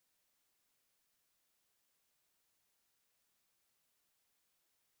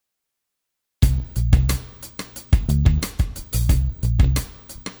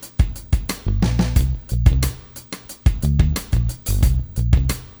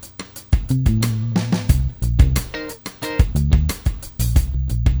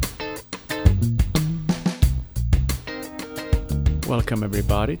Welcome,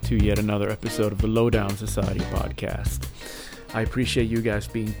 everybody, to yet another episode of the Lowdown Society podcast. I appreciate you guys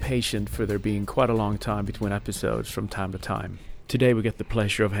being patient for there being quite a long time between episodes from time to time. Today we get the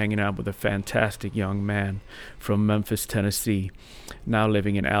pleasure of hanging out with a fantastic young man from Memphis, Tennessee, now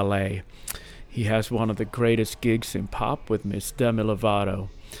living in LA. He has one of the greatest gigs in pop with Miss Demi Lovato.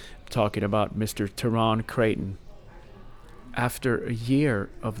 I'm talking about Mr. Tarron Crayton. After a year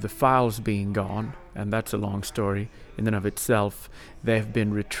of the files being gone, and that's a long story in and of itself, they've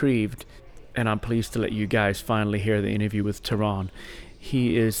been retrieved, and I'm pleased to let you guys finally hear the interview with Tarron.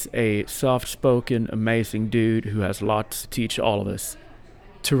 He is a soft-spoken, amazing dude who has lots to teach all of us.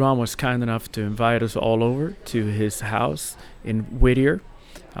 Tarron was kind enough to invite us all over to his house in Whittier,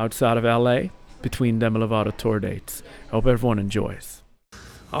 outside of LA, between Demi Lovato tour dates. I hope everyone enjoys.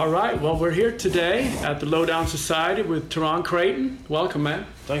 All right, well, we're here today at the Lowdown Society with Tarron Crayton. Welcome, man.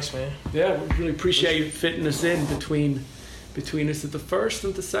 Thanks, man. Yeah, we really appreciate you fitting us in between us at the first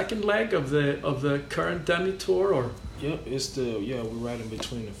and the second leg of the current Demi tour, or? Yep, we're right in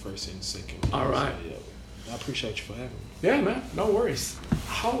between the first and the second. All right. So, yeah, I appreciate you for having me. Yeah, man, no worries.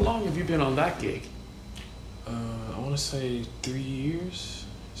 How long have you been on that gig? I want to say 3 years.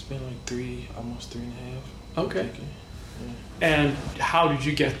 It's been like almost 3.5. Okay. Yeah. And how did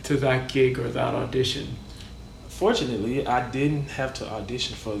you get to that gig or that audition? Fortunately, I didn't have to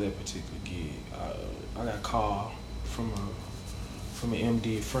audition for that particular gig. I got a call from an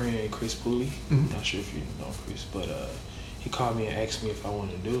MD friend, Chris Pooley. Mm-hmm. Not sure if you know Chris, but he called me and asked me if I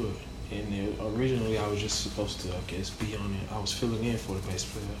wanted to do it. And originally, I was just supposed to, I guess, be on it. I was filling in for the bass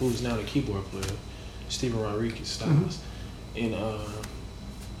player, who's now the keyboard player, Steven Rodriguez Styles. Mm-hmm.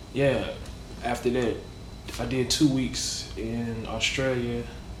 And after that, I did 2 weeks in Australia,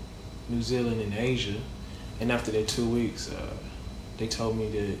 New Zealand, and Asia. And after that 2 weeks, they told me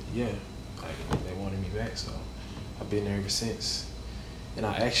that, they wanted me back. So I've been there ever since. And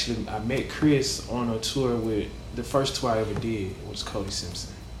I met Chris on a tour with, the first tour I ever did was Cody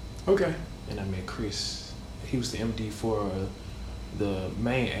Simpson. Okay. And I met Chris. He was the MD for the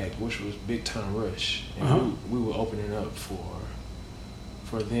main act, which was Big Time Rush. And we were opening up for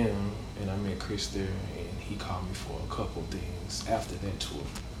them. And I met Chris there, and he called me for a couple things after that tour.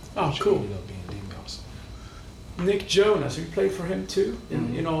 Oh, cool. Ended up being Demi also. Nick Jonas, you played for him too?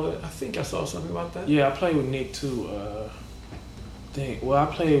 Mm-hmm. I think I saw something about that. Yeah, I played with Nick too. I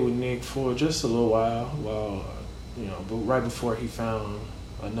played with Nick for just a little while, but right before he found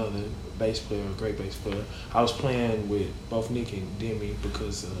another bass player, a great bass player. I was playing with both Nick and Demi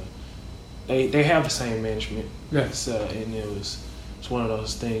because they have the same management. Yes. And it's one of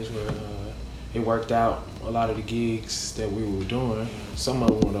those things where it worked out. A lot of the gigs that we were doing, some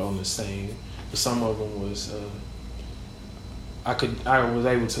of them were on the same, but some of them was I was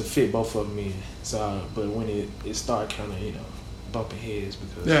able to fit both of them in. So, but when it started kind of bumping heads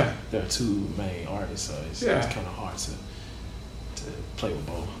because there are two main artists, so it's kind of hard to play with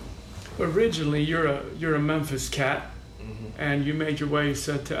both. Originally, you're a Memphis cat, mm-hmm. and you made your way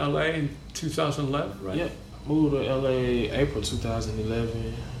to LA in 2011, right? Yeah, moved to LA April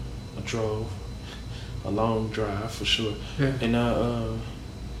 2011. I drove a long drive for sure, and I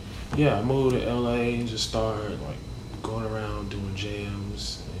moved to LA and just started going around doing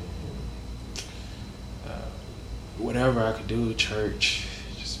jams and whatever I could do, church,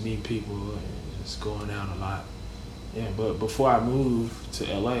 just meet people and just going out a lot. Yeah, but before I moved to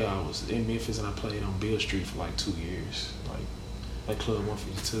LA, I was in Memphis and I played on Beale Street for 2 years, like Club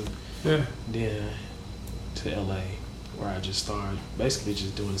 152. Yeah. Then to LA, where I just started basically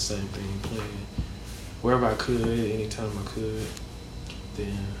just doing the same thing, playing wherever I could, anytime I could.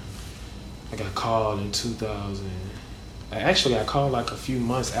 Then I got called in 2000. I actually got called a few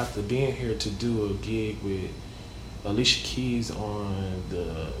months after being here to do a gig with Alicia Keys on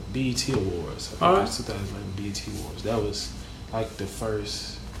the BET Awards. I think it was 2011 BET Awards. That was the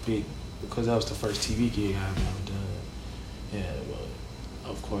first big, because that was the first TV gig I've ever done. And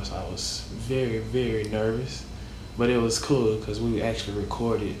of course I was very, very nervous, but it was cool because we actually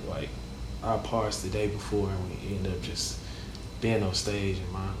recorded our parts the day before, and we ended up just being on stage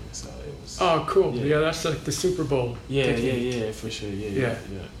in Miami. So it was. Oh, cool! Yeah, that's like the Super Bowl. Yeah, for sure. Yeah.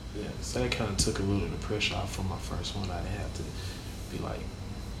 So that kind of took a little of the pressure off from my first one. I didn't have to be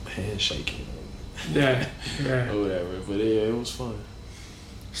handshaking. Or whatever. But it was fun.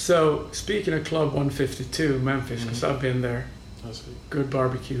 So speaking of Club 152, Memphis, because I've been there. That's it. Good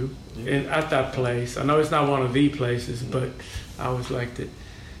barbecue. And at that place, I know it's not one of the places, but I was like that.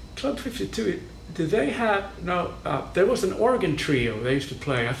 Club 52. Did they have there was an organ trio they used to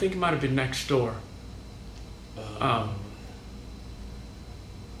play. I think it might have been next door.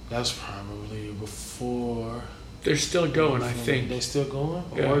 That was probably before They're still going, I think. They're still going?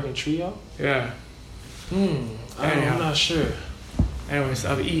 Yeah. Oregon Trio? Yeah. I'm not sure. Anyways,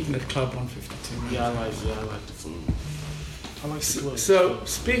 I've eaten at Club 152. Yeah, I like the food. I like the club. So,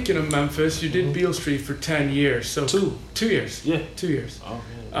 speaking of Memphis, you did Beale Street for 10 years. So 2 years. Yeah. 2 years. Oh,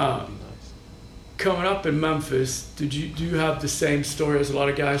 man. That'd be nice. Coming up in Memphis, do you have the same story as a lot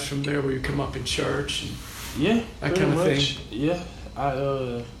of guys from there where you come up in church and Yeah, that kind of thing? Yeah.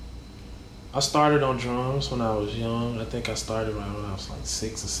 I started on drums when I was young. I think I started around when I was like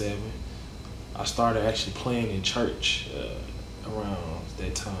 6 or 7. I started actually playing in church around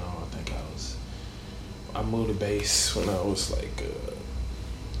that time. I moved to bass when I was like,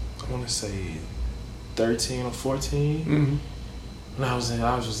 I want to say 13 or 14. Mm-hmm. When I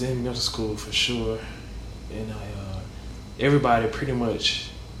was in middle school for sure, and everybody pretty much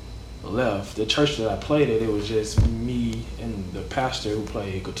left. The church that I played at, it was just me and the pastor who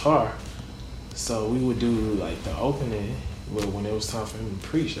played guitar. So we would do like the opening, but when it was time for him to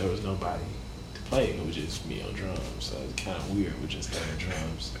preach, there was nobody to play. It was just me on drums. So it was kind of weird with just having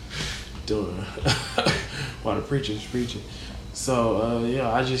drums doing while the preacher's preaching. So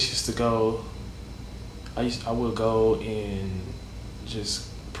I just used to go. I would go and just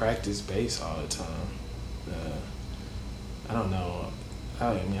practice bass all the time. I don't know.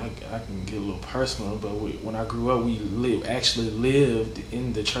 I can get a little personal, but when I grew up, we actually lived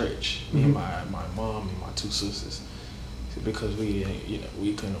in the church. Me and my mom and my 2 sisters, because we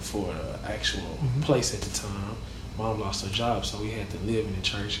couldn't afford an actual place at the time. Mom lost her job, so we had to live in the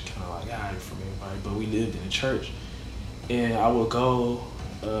church, kind of like hide from everybody. But we lived in the church, and I would go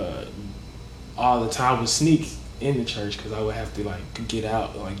all the time. I would sneak in the church because I would have to like get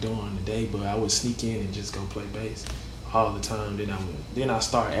out like during the day, but I would sneak in and just go play bass all the time. Then I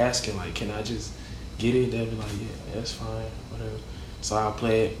start asking like, can I just get it? They'd be like, yeah, that's fine, whatever. So I'll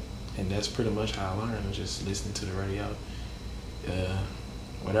play it, and that's pretty much how I learned, just listening to the radio.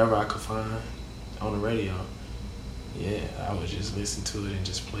 Whatever I could find on the radio, I would just listen to it and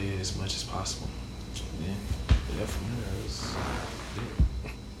just play it as much as possible. Yeah, from there it was.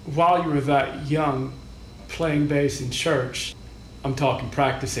 While you were that young, playing bass in church, I'm talking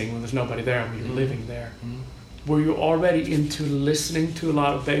practicing when there's nobody there, when you're living there. Were you already into listening to a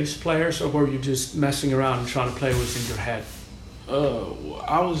lot of bass players, or were you just messing around and trying to play what's in your head?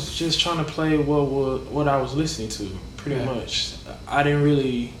 I was just trying to play what I was listening to, pretty much. I didn't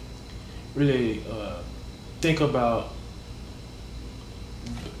really think about.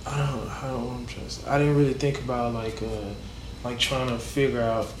 I didn't really think about like trying to figure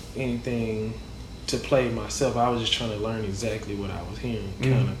out anything to play myself. I was just trying to learn exactly what I was hearing,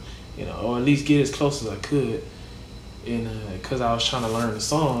 kind of, or at least get as close as I could. And because I was trying to learn the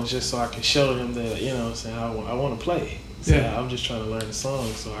songs just so I can show them that, I'm saying, I want to play. So I'm just trying to learn the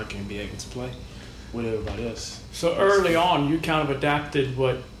songs so I can be able to play with everybody else. So early on, you kind of adapted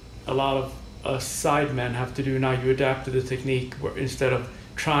what a lot of us sidemen have to do now. You adapted the technique where instead of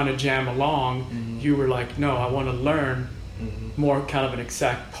trying to jam along, you were like, no, I want to learn more kind of an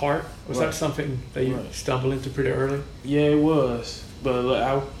exact part. Was that something that you stumbled into pretty early? Yeah, it was.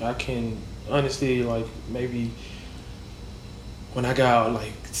 But I can honestly, like, maybe when I got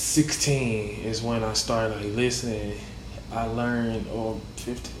like 16 is when I started like listening. I learned, or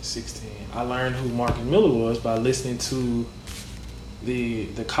 15, 16, I learned who Marcus Miller was by listening to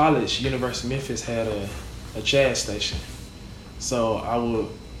the college, University of Memphis had a jazz station. So I would,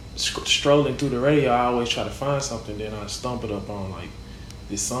 strolling through the radio, I always try to find something. Then I stumbled up on like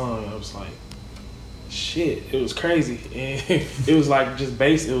this song. I was like, shit, it was crazy. And it was like just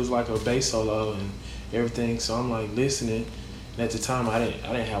bass, it was like a bass solo and everything. So I'm like listening. And at the time I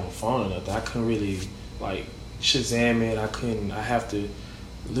didn't have a phone or nothing. I couldn't really like Shazam it. I have to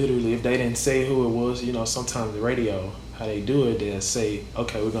literally, if they didn't say who it was, sometimes the radio, how they do it, they'll say,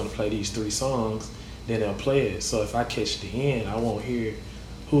 okay, we're gonna play these 3 songs, then they'll play it. So if I catch the end, I won't hear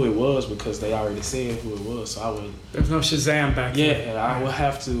who it was because they already said who it was. So I would. There's no Shazam back then. Yeah, I would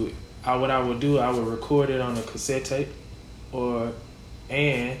have to. What I would do, I would record it on a cassette tape,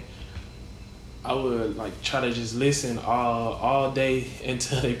 and I would like try to just listen all day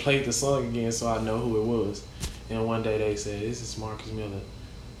until they played the song again, so I know who it was. And one day they said, "This is Marcus Miller,"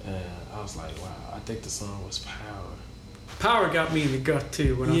 and I was like, "Wow!" I think the song was Power. Power got me in the gut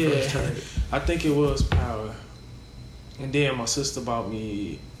too when I first heard it. I think it was Power. And then my sister bought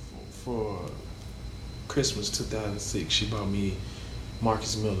me for Christmas 2006. She bought me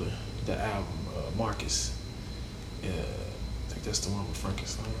Marcus Miller, the album Marcus. I think that's the one with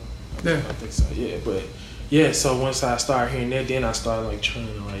Frankenstein. I think so. Yeah, but yeah. So once I started hearing that, then I started like trying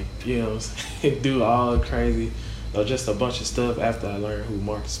to do all crazy, just a bunch of stuff after I learned who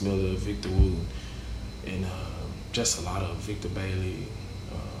Marcus Miller, Victor Wooten, and just a lot of Victor Bailey,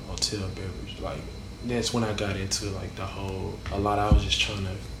 Hotel Beverage. Like that's when I got into like a lot. I was just trying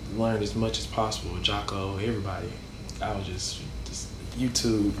to learn as much as possible. Jocko, everybody. I was just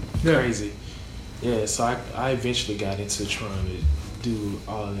YouTube crazy. Yeah, so I eventually got into trying to do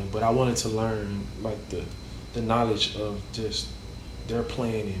all of them, but I wanted to learn like the knowledge of just their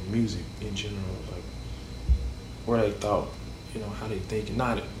playing in music in general, like where they thought, how they think,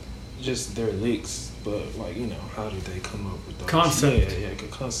 not just their licks, but like, how did they come up with those concepts? Yeah,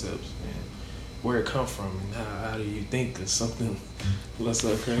 concepts, and where it come from, and how do you think of something that's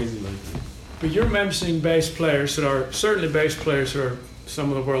so crazy like that. But you're mentioning bass players that are certainly bass players who are some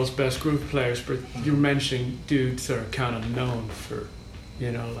of the world's best groove players, but you're mentioning dudes that are kind of known for,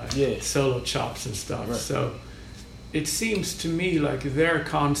 solo chops and stuff. Right. So it seems to me like their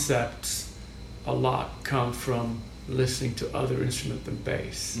concepts a lot come from listening to other instruments than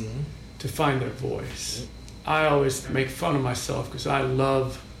bass to find their voice. I always make fun of myself because I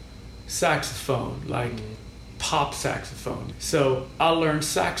love saxophone, like pop saxophone. So I'll learn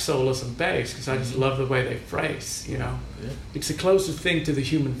sax solos and bass because I just love the way they phrase, It's the closest thing to the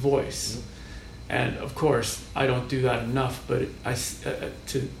human voice. And of course, I don't do that enough, but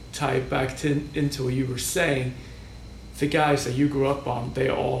to tie it back into what you were saying, the guys that you grew up on, they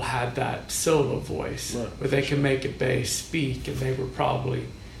all had that solo voice where they can make a bass speak, and they were probably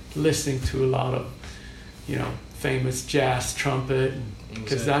listening to a lot of, famous jazz trumpet,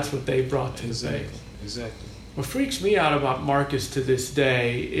 because that's what they brought to the bass. Exactly. What freaks me out about Marcus to this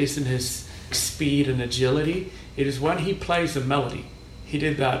day isn't his speed and agility. It is when he plays a melody. He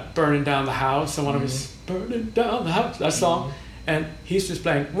did that Burning Down the House, and one of his Burning Down the House, that song, and he's just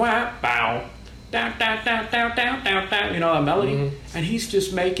playing wah, bow, down, down, down, down, down, down, down, that melody, and he's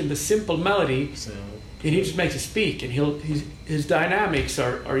just making the simple melody, and he just makes it speak, and his dynamics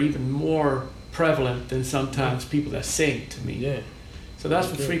are even more prevalent than sometimes people that sing to me. Yeah. So that's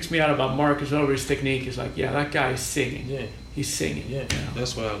what freaks me out about Marcus over his technique is like, that guy is singing. Yeah. He's singing. Yeah.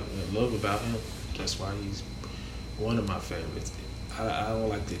 That's what I love about him. That's why he's one of my favorites. I don't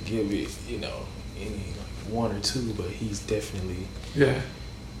like to give it, any like one or two, but he's definitely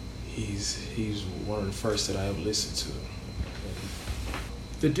he's one of the first that I ever listened to.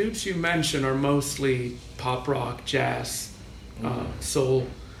 The dudes you mentioned are mostly pop rock, jazz, soul.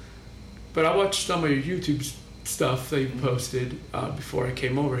 But I watched some of your YouTube stuff that you posted before I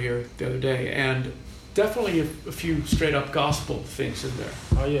came over here the other day, and definitely a few straight up gospel things in there.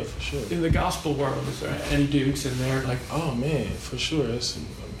 Oh yeah, for sure. In the gospel world, is there any dudes in there like? Oh man, for sure. That's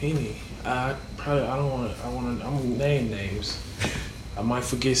many. I'm gonna name names. I might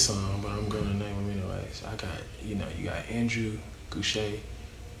forget some, but I'm gonna name them anyways. I got you got Andrew Goucher.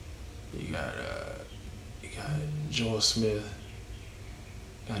 You got Joel Smith.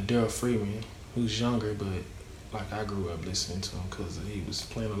 You got Daryl Freeman, who's younger, but like I grew up listening to him because he was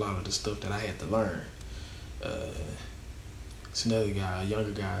playing a lot of the stuff that I had to learn. It's another guy, a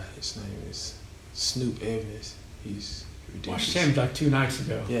younger guy. His name is Snoop Evans. He's ridiculous. Watched him like 2 nights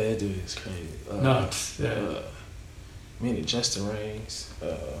ago. Yeah, that dude is crazy. Nuts. Yeah. Justin Raines.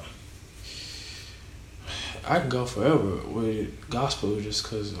 I can go forever with gospel just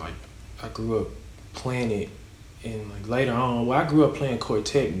because like I grew up playing it, and like later on, I grew up playing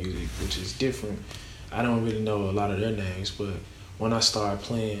quartet music, which is different. I don't really know a lot of their names, but when I started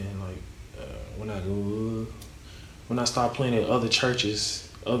playing, like when I started playing at other churches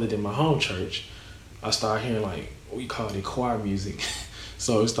other than my home church, I started hearing like we called it choir music.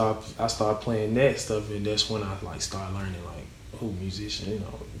 So I started playing that stuff, and that's when I like started learning like who musicians,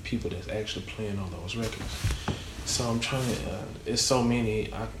 people that's actually playing on those records. So I'm trying to. It's so many.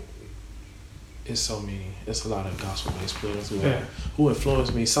 It's a lot of gospel-based players who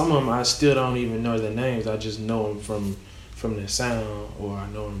influenced me. Some of them I still don't even know their names. I just know them from their sound, or I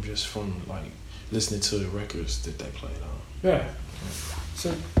know them just from like listening to the records that they played on. Yeah.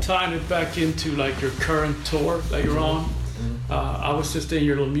 So tying it back into like your current tour that you're on, I was just in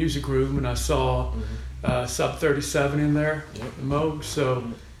your little music room and I saw Sub 37 in there, Moog. So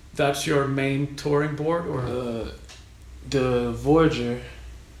that's your main touring board, or the Voyager.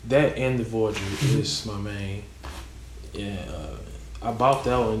 That and the Voyager is my main. Yeah, I bought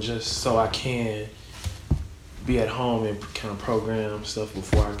that one just so I can be at home and kind of program stuff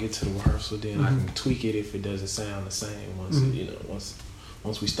before I get to the rehearsal. Then I can tweak it if it doesn't sound the same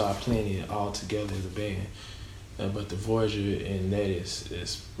once we start playing it all together as a band. But the Voyager and that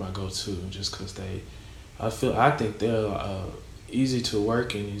is my go-to just because I think they're easy to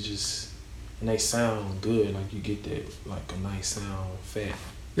work and they sound good. Like you get that like a nice sound, fat.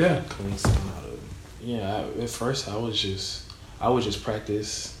 Yeah. Clean sound out of it. Yeah, at first I would just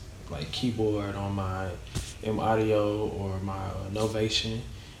practice like keyboard on my M Audio or my Novation,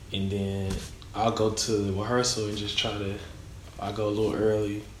 and then I'll go to the rehearsal and just I go a little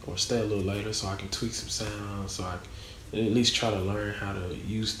early or stay a little later so I can tweak some sounds, so I can at least try to learn how to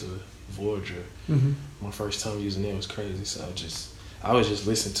use the Voyager. Mm-hmm. My first time using it was crazy, so I would just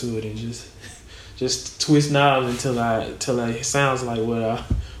listen to it and just twist knobs until it sounds like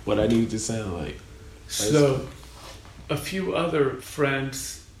what I need it to sound like. So, a few other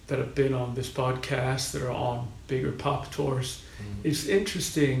friends that have been on this podcast that are on bigger pop tours, it's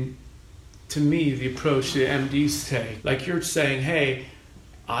interesting to me the approach the MDs take. Like you're saying, hey,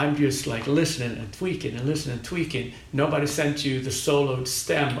 I'm just like listening and tweaking and listening and tweaking. Nobody sent you the soloed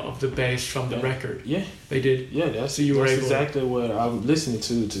stem of the bass from the record. Yeah, they did. Yeah, that's exactly what I was listening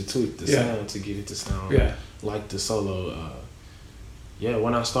to tweak the sound, to get it to sound like the solo.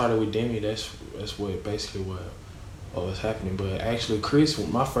 When I started with Demi, that's what was happening. But actually, Chris,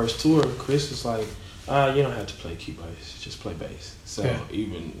 my first tour, Chris was like, you don't have to play key bass, just play bass. So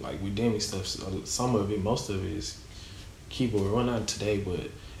even like with Demi stuff, most of it is keyboard. Well, not today, but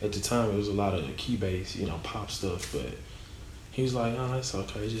at the time it was a lot of key bass, pop stuff. But he was like, "Oh, that's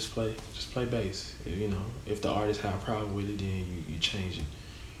okay. Just play bass. If the artist have a problem with it, then you change it."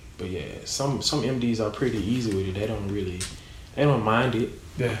 But yeah, some MDs are pretty easy with it. They don't mind it.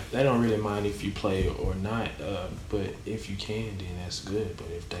 Yeah. They don't really mind if you play or not. But if you can, then that's good. But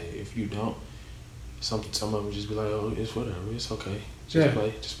if you don't, some of them just be like, "Oh, it's whatever. It's okay.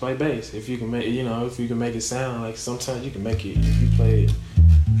 Just play bass. If you can make it sound like, sometimes you can make it, if you play it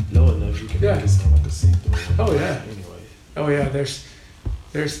low enough, you can make it sound like a synth. Oh yeah. Anyway. Oh yeah. There's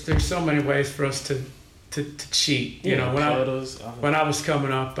so many ways for us to cheat. When I was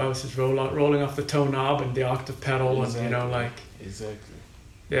coming up, I was just rolling off the tone knob and the octave pedal, and Exactly.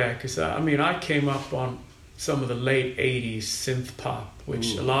 Yeah, because I came up on some of the late 80s synth pop,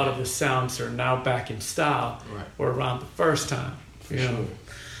 which a lot of the sounds are now back in style, or around the first time. For sure.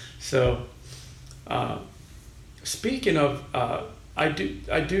 So, speaking of, I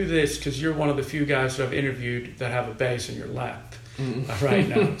do this because you're one of the few guys that I've interviewed that have a bass in your lap right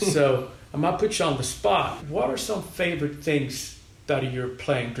now. So I'm gonna put you on the spot. What are some favorite things that you're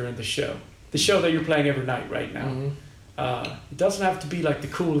playing during the show? The show that you're playing every night right now. Mm-hmm. It doesn't have to be like the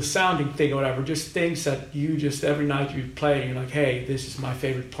coolest sounding thing or whatever, just things that you just every night you play and you're like, hey, this is my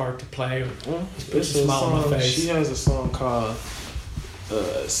favorite part to play, or puts a smile on my face. She has a song called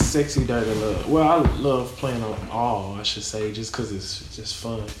Sexy Dirty Love. Well, I love playing on all, I should say, just because it's just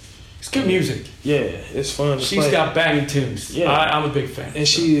fun. It's good music. Yeah, it's fun to She's play. got banging tunes. Yeah. I'm a big fan. And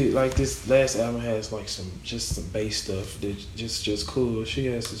she, like, this last album has like some bass stuff that just cool. She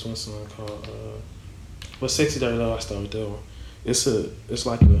has this one song called Sexy Dirty Love. I start with that one. It's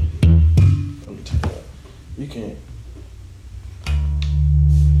like a, let me tell you, you can,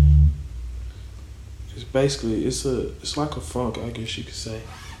 it's basically, it's like a funk, I guess you could say,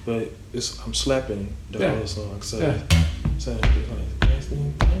 but I'm slapping the whole song, so it's like,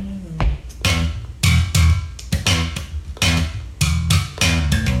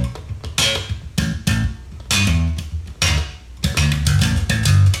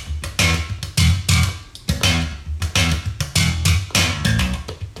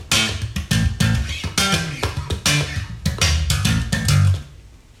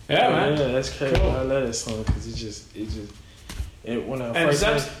 that's crazy. Cool. I love that song because when I first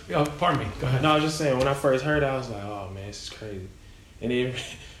heard, pardon me, go ahead. No, I was just saying, when I first heard it, I was like, oh man, this is crazy. And then,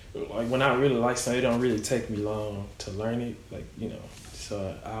 like, when I really like something, it don't really take me long to learn it,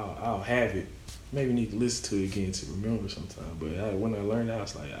 so I'll have it. Maybe need to listen to it again to remember sometime, but when I learned it, I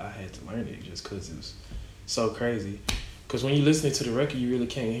was like, I had to learn it just because it was so crazy. Because when you listen to the record, you really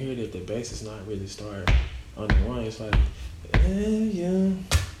can't hear that the bass is not really starting on the one. It's like, yeah.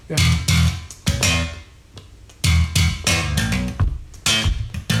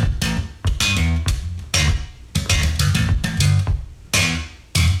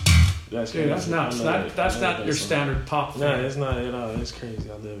 That's nuts. That's not your standard pop thing. No, it's not at all. It's crazy.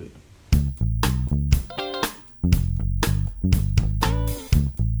 I love it.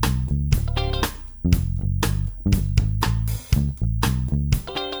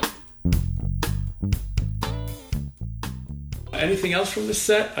 Anything else from the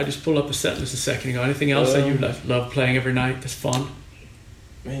set? I just pulled up the set list a second ago. Anything else that you love playing every night that's fun?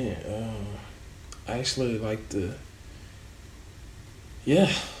 Man, I actually like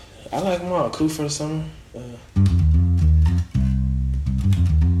I like them all. Cool for the Summer.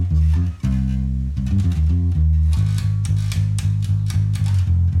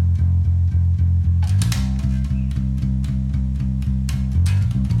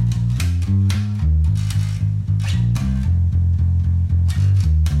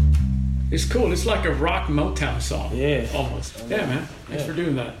 It's cool. It's like a rock Motown song. Yeah. Almost. Yeah, man. Thanks for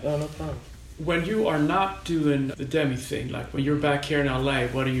doing that. No problem. When you are not doing the Demi thing, like when you're back here in LA,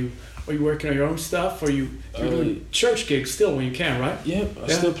 are you working on your own stuff, or you're doing church gigs still when you can, right? Yep, I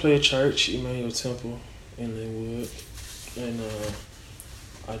still play at church, Emmanuel Temple in Linwood, and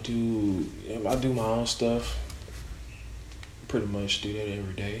I do my own stuff. Pretty much do that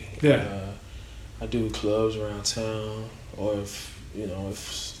every day. Yeah. I do clubs around town, or if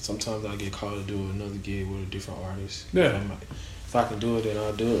sometimes I get called to do another gig with a different artist. Yeah. If I can do it, then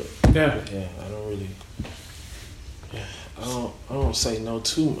I'll do it. Yeah. But yeah, I don't really. I don't say no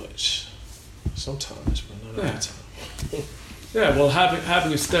too much. Sometimes, but not all the time. Yeah. Well,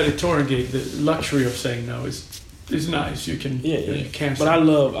 having a steady touring gig, the luxury of saying no is nice. You can you cancel. But I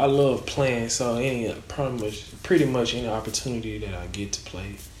love playing. So pretty much any opportunity that I get to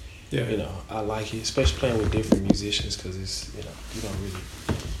play, I like it. Especially playing with different musicians, because it's you don't really.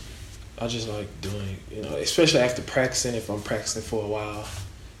 I just like doing, especially after practicing. If I'm practicing for a while,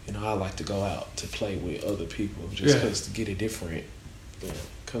 I like to go out to play with other people just because to get it different.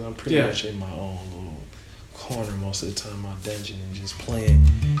 Because I'm pretty much in my own little corner most of the time, my dungeon, and just playing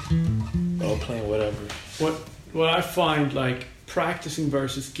or playing whatever. What I find, like, practicing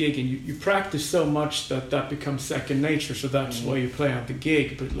versus gigging, you practice so much that becomes second nature. So that's why you play on the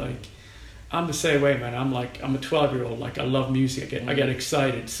gig. But like, I'm the same way, man. I'm a 12-year-old. Like, I love music. I get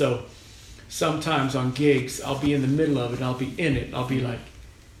excited. So sometimes on gigs, I'll be in the middle of it, and I'll be in it, and I'll be like,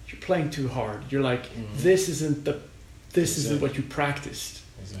 you're playing too hard. You're like, this isn't what you practiced.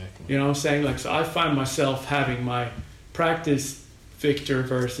 Exactly. You know what I'm saying? Like, so I find myself having my practice Victor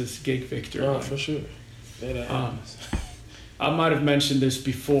versus gig Victor. Oh, like, for sure. Yeah, that happens. I might have mentioned this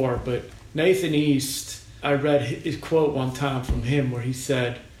before, but Nathan East, I read his quote one time from him where he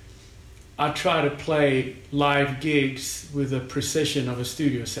said, I try to play live gigs with the precision of a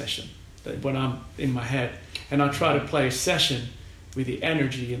studio session when I'm in my head. And I try to play a session with the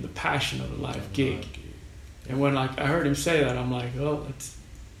energy and the passion of a live gig. And when I heard him say that, I'm like, oh,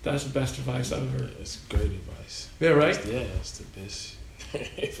 that's the best advice I've ever heard. That's great advice. Yeah, right? That's the best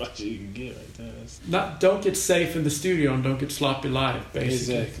advice you can get right there. Don't get safe in the studio and don't get sloppy live,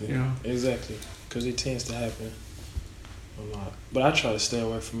 basically. Exactly. Exactly. Because it tends to happen a lot. But I try to stay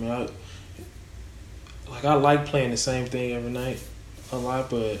away from it. I like playing the same thing every night a lot,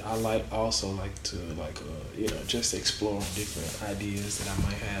 but I like to just explore different ideas that I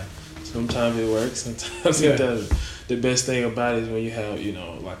might have. Sometimes it works, sometimes it doesn't. The best thing about it is when you have,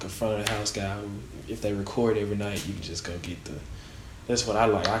 like a front of the house guy who, if they record every night, you can just go get that's what I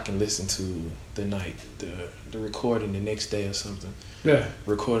like. I can listen to the recording the next day or something. Yeah.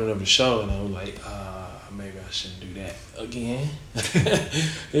 Recording of the show, and I'm like, maybe I shouldn't do that again.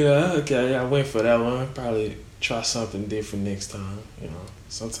 Okay, I went for that one. Probably try something different next time.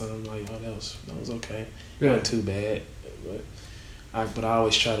 Sometimes I'm like, oh, that was okay. Not too bad, but I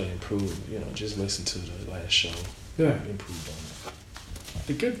always try to improve. Just listen to the last show. Yeah. Improve on it.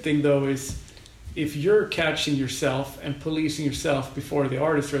 The good thing though is, if you're catching yourself and policing yourself before the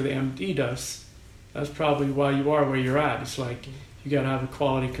artist or the MD does, that's probably why you are where you're at. It's like you gotta have a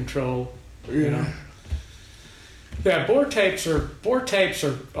quality control. Yeah, board tapes are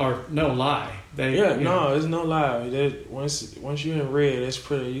no lie. It's no lie. Once you're in red, it's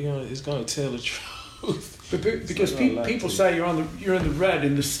gonna tell the truth. But because people say you're in the red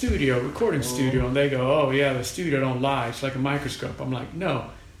in the studio, recording studio, and they go, oh yeah, the studio don't lie. It's like a microscope. I'm like, no,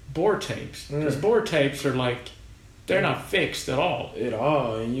 board tapes, because board tapes are like, they're not fixed at all.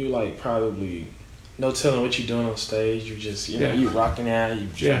 And you probably no telling what you're doing on stage. You just you rocking out, you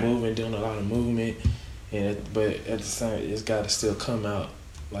just moving, doing a lot of movement. But at the same, it's got to still come out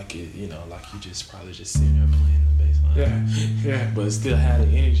like it, like you just probably just sitting there playing the bass line. Yeah. But it still had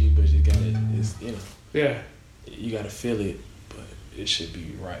the energy, but you got it. Yeah. You got to feel it, but it should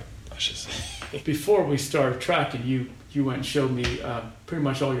be right, I should say. Before we started tracking, you went and showed me pretty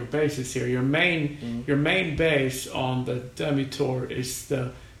much all your basses here. Your main bass on the Demi tour is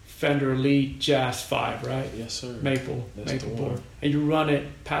the Fender Elite Jazz 5, right? Yes, sir. Maple board. And you run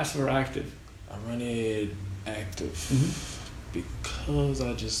it passive or active? I run it active because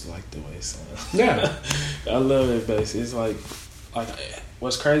I just like the way it sounds. Yeah. I love that bass. It's like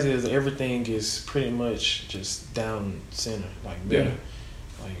what's crazy is everything is pretty much just down center, like middle.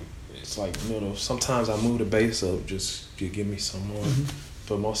 Yeah. It's like middle. Sometimes I move the bass up just to give me some more,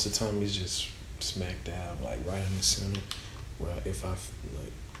 but most of the time it's just smack dab, like right in the center. Well, if I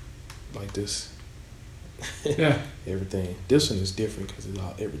like this. Yeah. Everything. This one is different because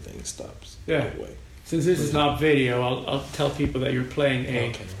everything stops. Yeah. That way. Since this is not video, I'll tell people that you're playing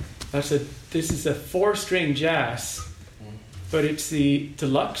this is a 4-string jazz But it's the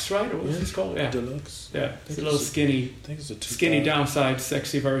deluxe, right? Or what's this called? Yeah, deluxe. Yeah, it's a little skinny, I think it's a skinny downside,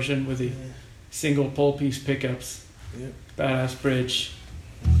 sexy version with the single pole piece pickups. Yep. Badass bridge.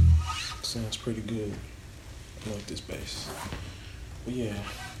 Sounds pretty good. I like this bass. But yeah,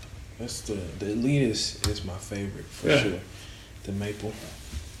 that's the Elitist is my favorite for sure. The maple.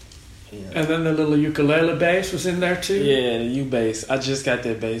 Yeah. And then the little ukulele bass was in there too? Yeah, the U bass. I just got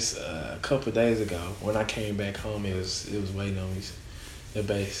that bass a couple of days ago. When I came back home, it was waiting on me. The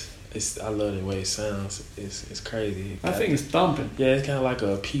bass. I love the way it sounds. It's crazy. I think it's thumping. Yeah, it's kind of like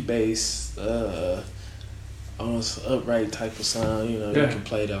a P bass, almost upright type of sound. You know, you can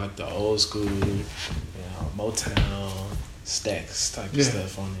play like the old school, Motown stacks type of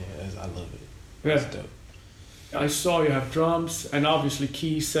stuff on there. I love it. Yeah. It's dope. I saw you have drums and obviously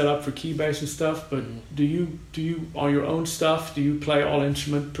keys set up for key bass and stuff, but do you on your own stuff, do you play all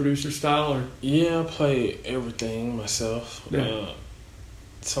instrument producer style or? Yeah, I play everything myself. Yeah.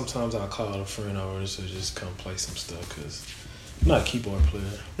 Sometimes I'll call a friend over to just come play some stuff because I'm not a keyboard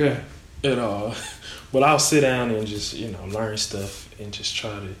player. Yeah. At all. But I'll sit down and just, learn stuff and just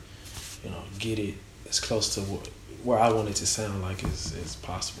try to, get it as close to where I want it to sound like as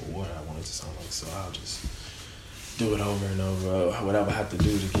possible, what I want it to sound like. So I'll just do it over and over, whatever I have to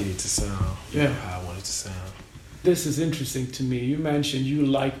do to get it to sound how I want it to sound. This is interesting to me. You mentioned you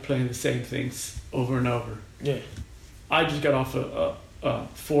like playing the same things over and over. Yeah. I just got off a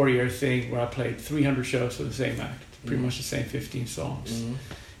 4-year thing where I played 300 shows for the same act, pretty much the same 15 songs. Mm-hmm.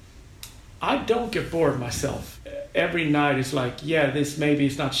 I don't get bored myself. Every night it's like, this maybe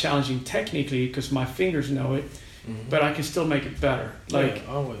it's not challenging technically because my fingers know it, but I can still make it better. Like,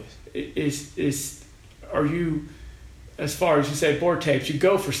 always. Are you, as far as you say board tapes, you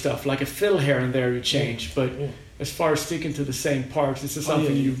go for stuff like a fill here and there you change, but as far as sticking to the same parts, is this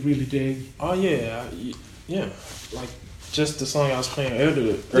something you really dig? Oh yeah, like just the song I was playing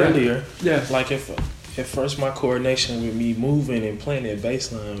earlier. Yeah. Like at first my coordination with me moving and playing that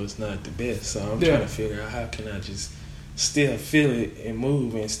bass line was not the best, so I'm trying to figure out how can I just still feel it and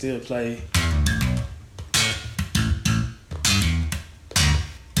move and still play.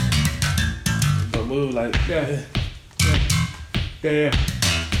 But move like yeah.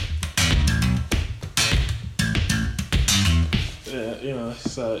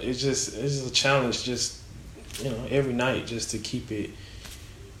 So it's just a challenge just every night just to keep it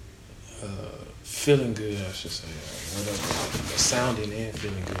feeling good, I should say, whatever, sounding and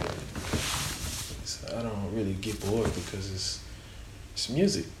feeling good. So I don't really get bored because it's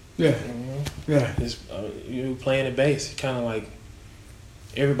music. Yeah. Yeah. It's you playing the bass, kind of like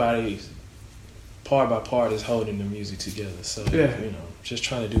everybody part by part is holding the music together. So just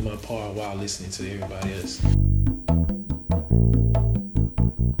trying to do my part while listening to everybody else.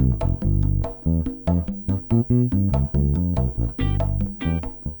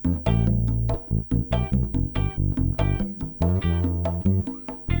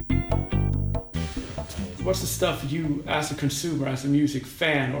 What's the stuff you, as a consumer, as a music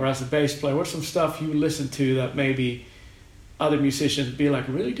fan, or as a bass player, what's some stuff you listen to that maybe other musicians be like,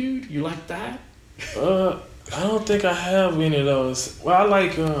 really, dude, you like that? I don't think I have any of those. Well,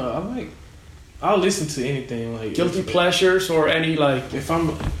 I'll listen to anything like guilty pleasures or any like.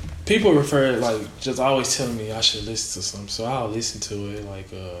 People refer like just always telling me I should listen to something, so I'll listen to it. Like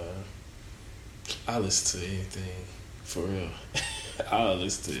I listen to anything for real. I'll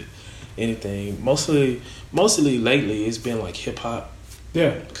listen to anything. Mostly lately it's been like hip hop.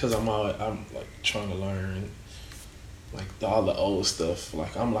 Yeah. Because I'm like trying to learn like all the old stuff.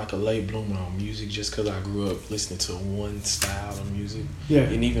 Like I'm like a late bloomer on music just because I grew up listening to one style of music. Yeah.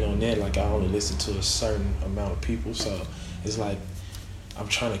 And even on that, like I only listen to a certain amount of people. So it's like I'm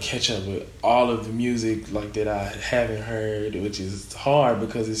trying to catch up with all of the music like that I haven't heard, which is hard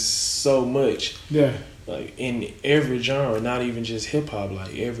because it's so much. Yeah. Like in every genre, not even just hip hop,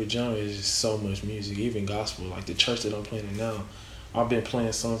 like every genre is just so much music, even gospel. Like the church that I'm playing in now, I've been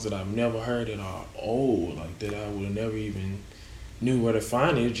playing songs that I've never heard that are old, like that I would have never even knew where to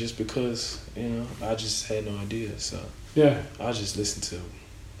find it just because, I just had no idea. So yeah, I just listen to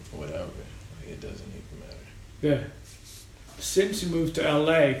whatever. Like, it doesn't even matter. Yeah. Since you moved to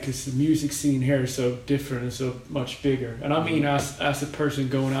LA, because the music scene here is so different and so much bigger, and I mean as a person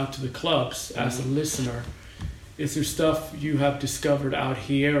going out to the clubs, as a listener, is there stuff you have discovered out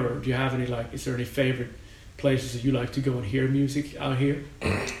here, or do you have any is there any favorite places that you like to go and hear music out here?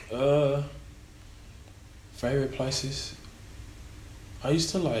 Favorite places? I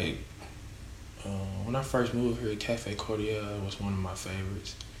used to when I first moved here, Cafe Cordial was one of my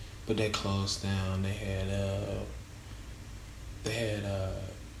favorites, but they closed down. They had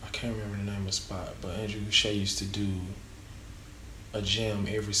I can't remember the name of the spot, but Andrew Shea used to do a gym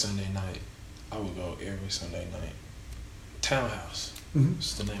every Sunday night. I would go every Sunday night. Townhouse. Mm-hmm.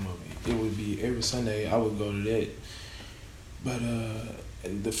 That's the name of it. It would be every Sunday. I would go to that. But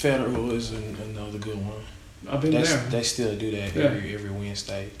the Federal is another good one. I've been there. They still do that every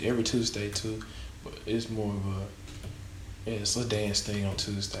Wednesday, every Tuesday too. But it's more of it's a dance thing on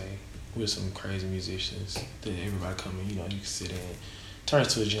Tuesday with some crazy musicians that everybody come in. You know, you can sit in. Turn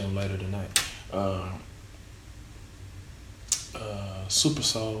to a gym later tonight. Super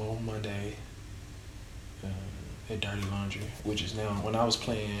Soul Monday at Dirty Laundry, which is now, when I was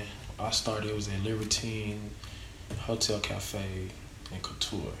playing, I started, it was at Libertine Hotel Cafe and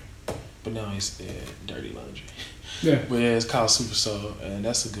Couture, but now it's at Dirty Laundry. Yeah. But yeah, it's called Super Soul, and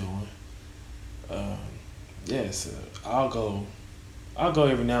that's a good one. I'll go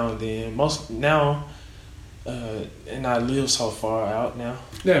every now and then. And I live so far out now.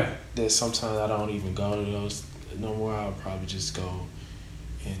 Yeah. That sometimes I don't even go to those no more. I'll probably just go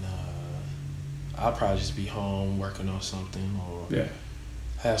and I'll probably just be home working on something, or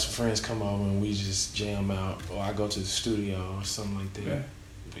have some friends come over and we just jam out, or I go to the studio or something like that.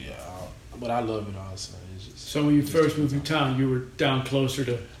 Yeah. But I love it also. So when you first moved to town, you were down closer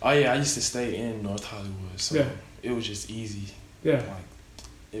to... Oh yeah, I used to stay in North Hollywood, so it was just easy. Yeah. Like,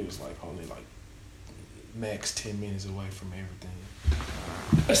 it was like only like max 10 minutes away from everything.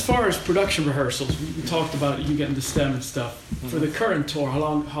 As far as production rehearsals, we talked about you getting the stem and stuff. Mm-hmm. For the current tour, how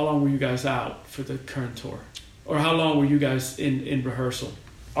long were you guys out for the current tour? Or how long were you guys in rehearsal?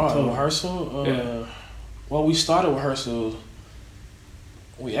 Rehearsal? Well, we started rehearsal...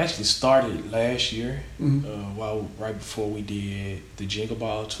 We actually started last year, right before we did the Jingle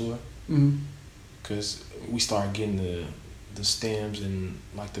Ball tour, because we started getting the stems and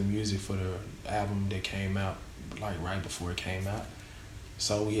like the music for the album that came out like right before it came out.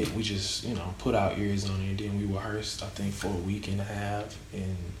 So we just put our ears on it, and then we rehearsed I think for a week and a half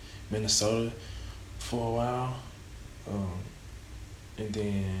in Minnesota for a while, and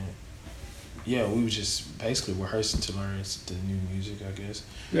then. Yeah, we were just basically rehearsing to learn the new music, I guess.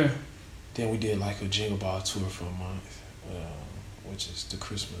 Yeah. Then we did like a Jingle Ball tour for a month, which is the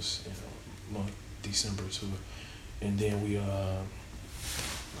Christmas month, December tour. And then we,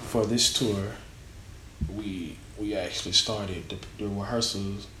 for this tour, we actually started the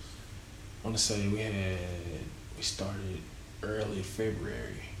rehearsals. I want to say we started early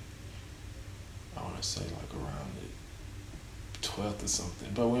February. I want to say like around the 12th or something,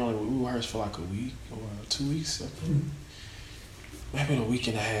 but we rehearsed for like a week or 2 weeks, I think. Maybe a week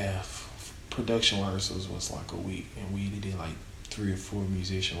and a half. Production rehearsals was like a week, and we did like 3 or 4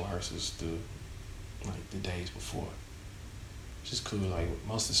 musician rehearsals like the days before. Which is cool. Like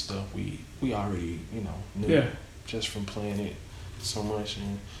most of the stuff we already knew just from playing it so much,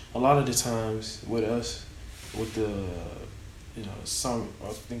 and a lot of the times with us with the some, I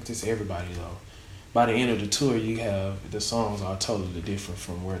think this everybody though. By the end of the tour, you have the songs are totally different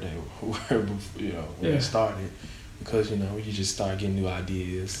from where they were, when it started, because you just start getting new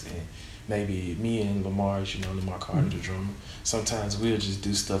ideas, and maybe me and Lamar Carter, the drummer, sometimes we'll just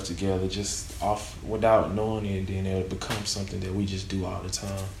do stuff together just off without knowing it, and then it'll become something that we just do all the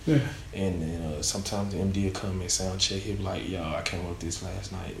time. Yeah. And then sometimes the MD will come and sound check. He'll be like, "Yo, I came up with this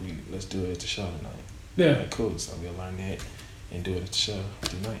last night. Let's do it at the show tonight." Yeah. Like, cool. So we'll learn that and do it at the show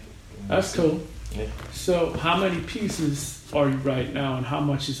tonight. That's cool. Yeah. So how many pieces are you right now, and how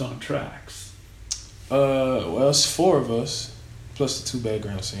much is on tracks? Well, it's 4 of us, plus the 2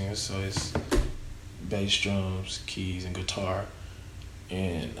 background singers, so it's bass, drums, keys, and guitar.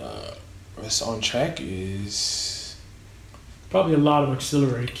 And what's on track is... Probably a lot of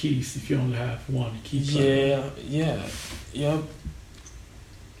auxiliary keys if you only have one key player. Yeah,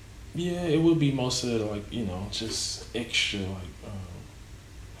 it would be most of like, just extra like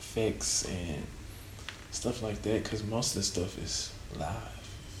effects and stuff like that, because most of the stuff is live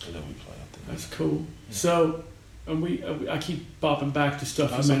that we play. I think. That's cool. Yeah. So, and I keep bopping back to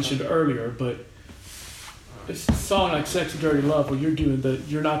stuff you mentioned earlier, but it's a song like "Sexy Dirty Love" where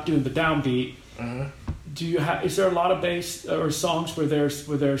you're not doing the downbeat. Is there a lot of bass or songs where there's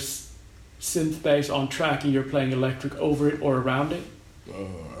synth bass on track and you're playing electric over it or around it?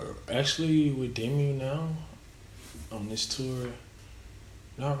 Actually, with Demi now on this tour,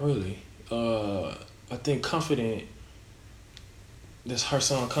 not really. I think Confident, that's her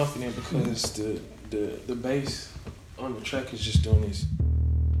song Confident, because the bass on the track is just doing this.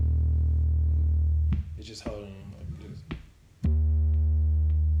 It's just holding like this.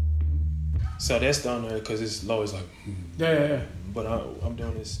 So that's down there because it's low, it's like... Yeah. But I'm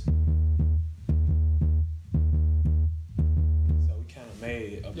doing this. So we kind of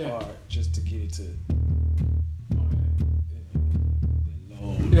made it apart just to get it to...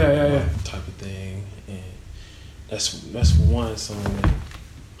 type of thing. And that's one song that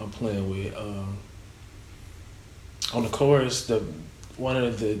I'm playing with. On the chorus, one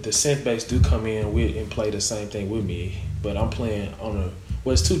of the synth bass do come in with and play the same thing with me, but I'm playing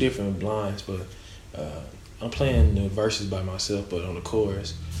it's two different lines, but I'm playing the verses by myself, but on the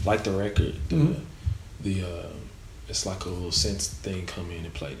chorus, like the record, it's like a little synth thing come in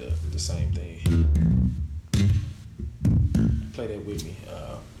and play the same thing. Play that with me.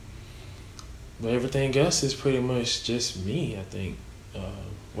 But everything else is pretty much just me, I think.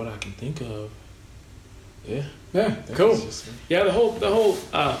 What I can think of. Yeah. Yeah. Cool. Yeah. The whole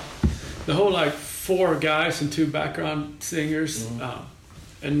like 4 guys and 2 background singers,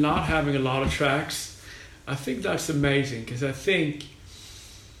 and not having a lot of tracks. I think that's amazing because I think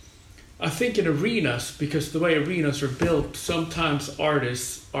in arenas, because the way arenas are built, sometimes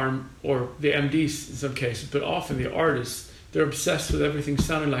artists are, or the MDs in some cases, but often the artists, they're obsessed with everything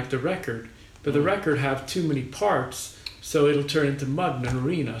sounding like the record, but the record have too many parts, so it'll turn into mud in an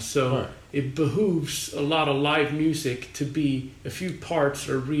arena. So it behooves a lot of live music to be a few parts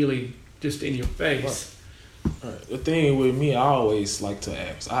that are really just in your face. Right. The thing with me, I always like to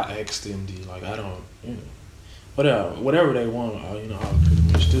ask. I ask the MD, like I don't, whatever they want, I'll pretty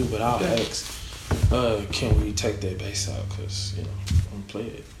much do. But I'll ask, can we take that bass out? Cause I'm gonna play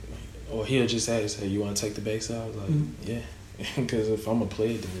it. Or he'll just ask, hey, you want to take the bass out? I was like, yeah. Because if I'm gonna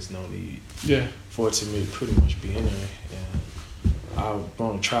play it, then there's no need for it to pretty much be in there. And I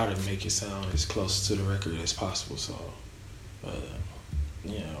want to try to make it sound as close to the record as possible. So, I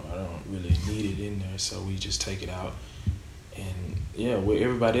don't really need it in there. So we just take it out. And with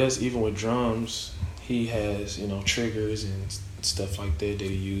everybody else, even with drums, he has triggers and stuff like that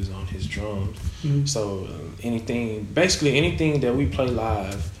he use on his drums. So anything that we play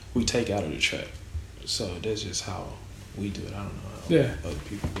live, we take out of the track. So that's just how we do it. I don't know how other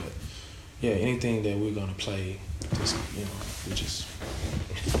people, but anything that we're gonna play, just we just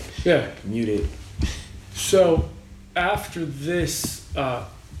mute it. So after this,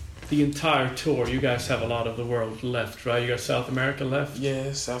 the entire tour, you guys have a lot of the world left, right? You got South America left?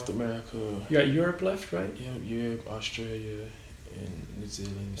 Yeah, South America. You got Europe left, right? Yeah, Europe, Australia, and New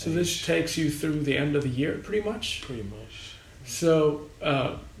Zealand. So this takes you through the end of the year, pretty much? Pretty much. So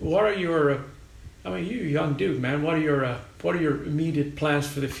what are your, you're a young dude, man. What are your immediate plans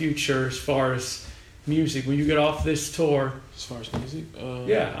for the future as far as music? When you get off this tour? As far as music?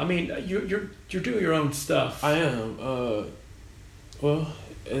 You're doing your own stuff. I am.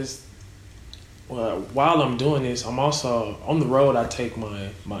 While I'm doing this, I'm also on the road. I take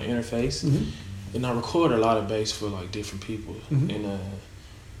my interface and I record a lot of bass for like different people. And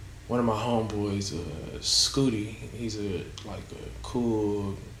one of my homeboys, Scooty, he's a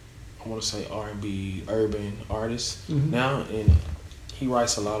cool, I want to say R&B urban artist now, and he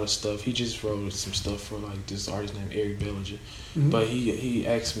writes a lot of stuff. He just wrote some stuff for like this artist named Eric Bellinger, but he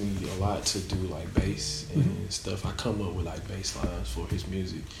asked me a lot to do like bass and stuff. I come up with like bass lines for his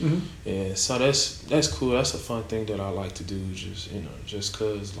music, and so that's cool. That's a fun thing that I like to do. Just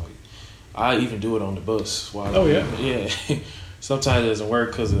cause like I even do it on the bus while Sometimes it doesn't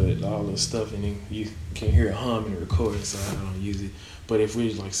work because of all the stuff, and then you can hear a hum in the recording, so I don't use it. But if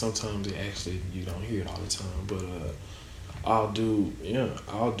we sometimes you don't hear it all the time. But I'll do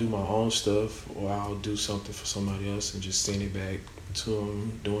my own stuff, or I'll do something for somebody else and just send it back to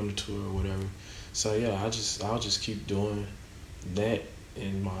them during the tour or whatever. So I'll just keep doing that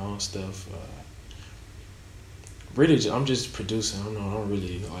and my own stuff. Really, I'm just producing. I'm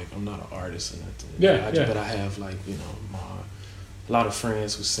not an artist or nothing. But I have a lot of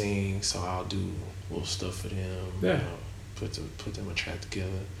friends who sing, so I'll do little stuff for them. Put them a track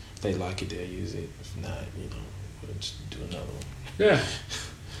together. If they like it, they'll use it. If not, we'll just do another one. Yeah.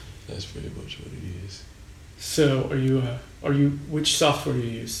 That's pretty much what it is. So which software do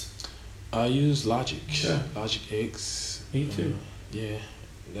you use? I use Logic. Logic X. Me too.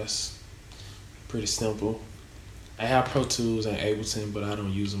 That's pretty simple. I have Pro Tools and Ableton, but I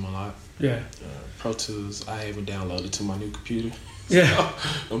don't use them a lot. Pro Tools, I haven't downloaded to my new computer. So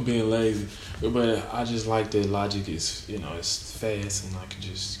I'm being lazy. But I just like that Logic is, it's fast, and I can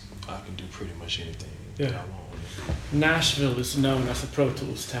do pretty much anything that I want. Nashville is known as a Pro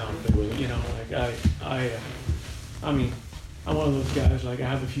Tools town, but I'm one of those guys. Like, I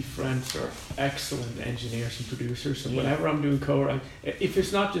have a few friends who are excellent engineers and producers. So whenever I'm doing if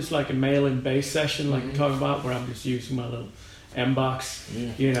it's not just like a mail-in bass session, like we're talking about, where I'm just using my little M-box,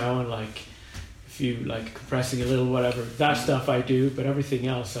 and like a few like compressing a little whatever, that stuff I do. But everything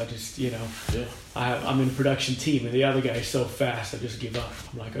else, I just I'm in a production team, and the other guy is so fast, I just give up.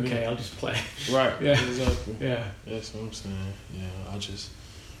 I'm like, okay, I'll just play. Right. Exactly. Yeah. That's what I'm saying. Yeah,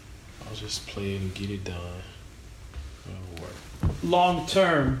 I'll just play it and get it done. It'll work. Long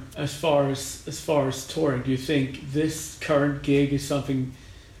term, as far as touring, do you think this current gig is something?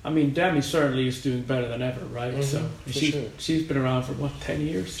 I mean, Demi certainly is doing better than ever, right? Mm-hmm, So she's been around for what, 10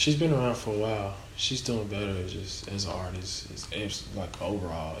 years? She's been around for a while. She's doing better just as an artist, like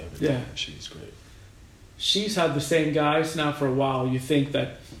overall everything. Yeah. She's great. She's had the same guys now for a while. You think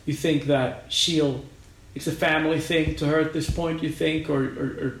that it's a family thing to her at this point, you think,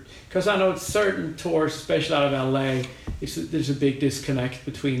 or because I know it's certain tours, especially out of LA, there's a big disconnect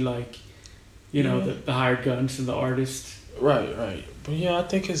between the hired guns and the artist. Right. But yeah, I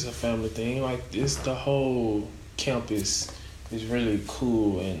think it's a family thing. Like, it's the whole campus is really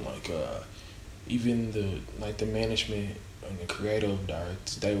cool, and even the management and the creative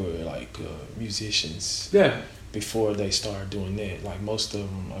directors, they were musicians. Yeah. Before they started doing that, most of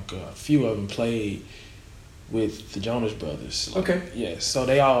them, a few of them played with the Jonas Brothers. Okay. Yeah. So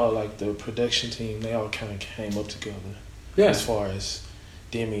they all the production team. They all kind of came up together. Yeah. As far as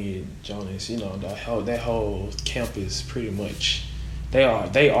Demi and Jonas, that whole campus pretty much, they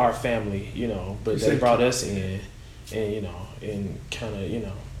are family, but they brought us in, and and kind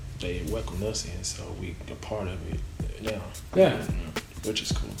of they welcomed us in, so we a part of it now. Yeah. Which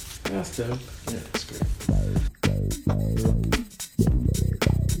is cool. That's dope. Yeah, it's great.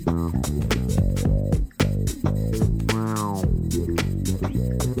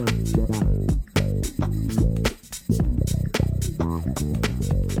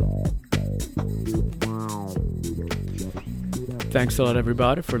 Thanks a lot,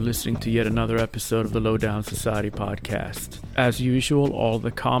 everybody, for listening to yet another episode of the Lowdown Society podcast. As usual, all the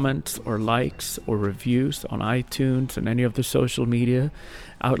comments or likes or reviews on iTunes and any of the social media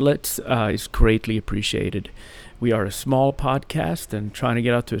outlets is greatly appreciated. We are a small podcast and trying to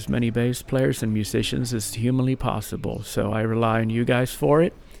get out to as many bass players and musicians as humanly possible, so I rely on you guys for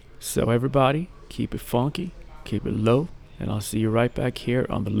it. So everybody, keep it funky, keep it low, and I'll see you right back here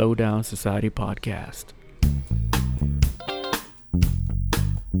on the Lowdown Society podcast.